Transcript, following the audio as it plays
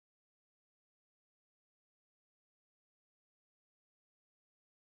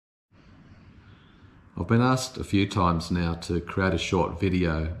I've been asked a few times now to create a short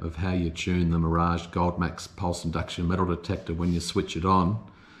video of how you tune the Mirage Gold-Max pulse induction metal detector when you switch it on.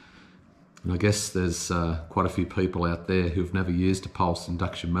 And I guess there's quite a few people out there who've never used a pulse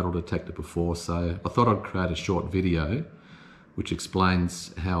induction metal detector before, so I thought I'd create a short video which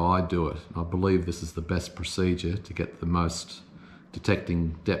explains how I do it. I believe this is the best procedure to get the most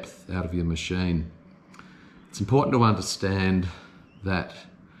detecting depth out of your machine. It's important to understand that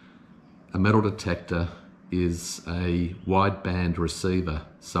a metal detector is a wideband receiver,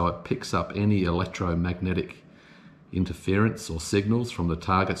 so it picks up any electromagnetic interference or signals from the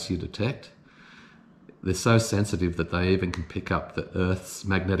targets you detect. They're so sensitive that they even can pick up the Earth's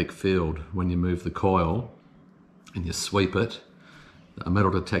magnetic field. When you move the coil and you sweep it, a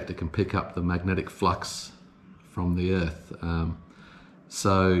metal detector can pick up the magnetic flux from the Earth.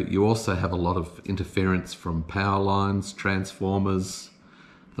 So you also have a lot of interference from power lines, transformers,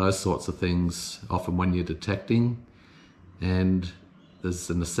 those sorts of things, often when you're detecting, and there's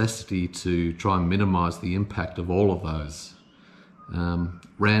a necessity to try and minimize the impact of all of those.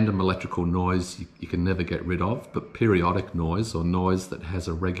 Random electrical noise you can never get rid of, but periodic noise, or noise that has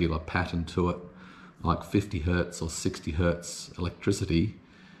a regular pattern to it, like 50 hertz or 60 hertz electricity,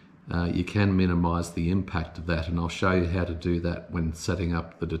 you can minimize the impact of that, and I'll show you how to do that when setting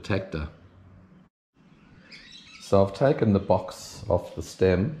up the detector. So I've taken the box off the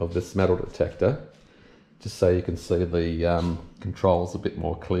stem of this metal detector just so you can see the controls a bit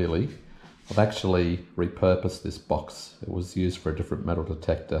more clearly. I've actually repurposed this box. It was used for a different metal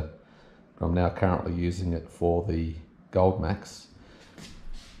detector, but I'm now currently using it for the Gold-Max.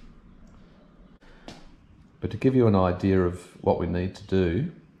 But to give you an idea of what we need to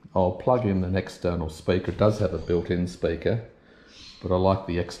do, I'll plug in an external speaker. It does have a built-in speaker, but I like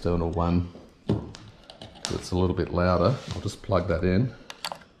the external one. It's a little bit louder. I'll just plug that in.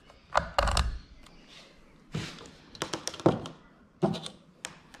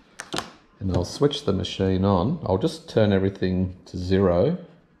 And I'll switch the machine on. I'll just turn everything to 0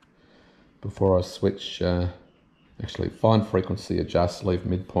 before I switch. Actually, fine frequency adjust, leave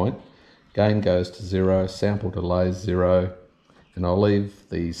midpoint. Gain goes to 0, sample delay 0, and I'll leave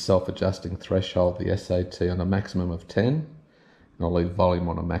the self-adjusting threshold, the SAT, on a maximum of 10. And I'll leave volume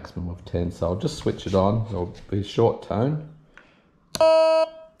on a maximum of 10. So I'll just switch it on. It'll be a short tone.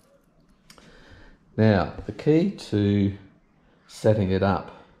 Now, the key to setting it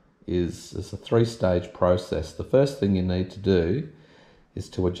up is a 3-stage process. The first thing you need to do is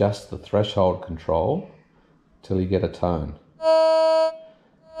to adjust the threshold control till you get a tone.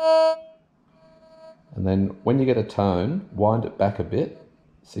 And then when you get a tone, wind it back a bit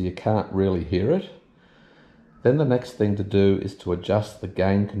so you can't really hear it. Then the next thing to do is to adjust the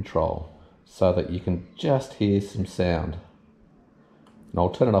gain control so that you can just hear some sound. And I'll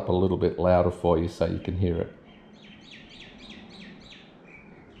turn it up a little bit louder for you so you can hear it.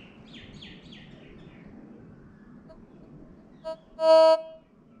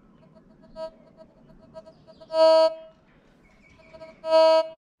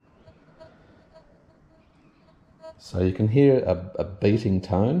 So you can hear a beating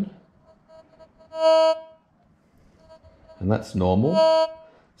tone, and that's normal.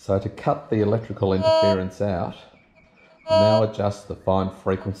 So to cut the electrical interference out, I'll now adjust the fine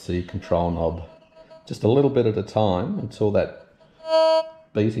frequency control knob just a little bit at a time until that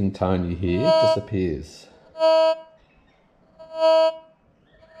beating tone you hear disappears.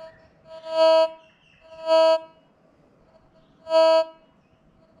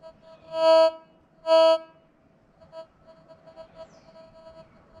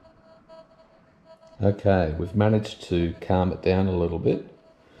 Okay, we've managed to calm it down a little bit.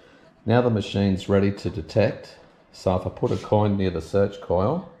 Now the machine's ready to detect. So if I put a coin near the search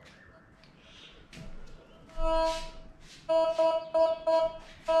coil,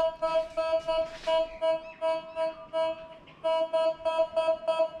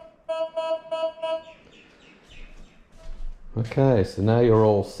 okay, so now you're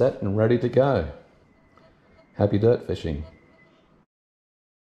all set and ready to go. Happy dirt fishing.